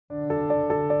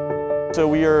So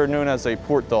we are known as a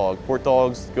port dog. Port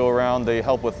dogs go around, they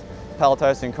help with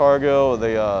palletizing cargo,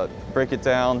 they break it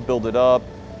down, build it up,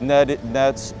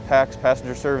 nets, packs,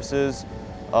 passenger services,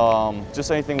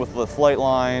 just anything with the flight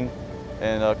line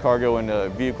and cargo and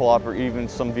even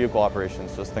some vehicle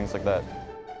operations, just things like that.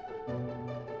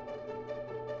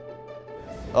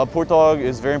 Port dog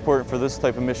is very important for this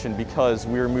type of mission because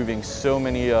we are moving so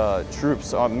many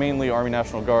troops, mainly Army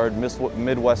National Guard,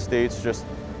 Midwest states, just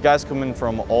guys coming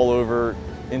from all over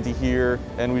into here,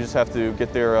 and we just have to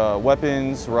get their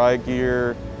weapons, riot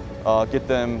gear, get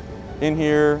them in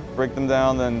here, break them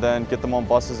down, and then get them on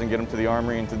buses and get them to the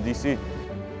Armory and to DC.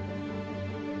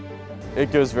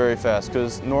 It goes very fast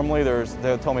because normally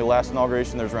they'll tell me last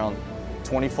inauguration there's around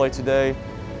 20 flights a day.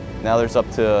 Now there's up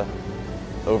to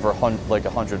over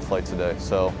 100 flights a day.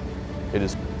 So it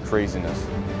is craziness.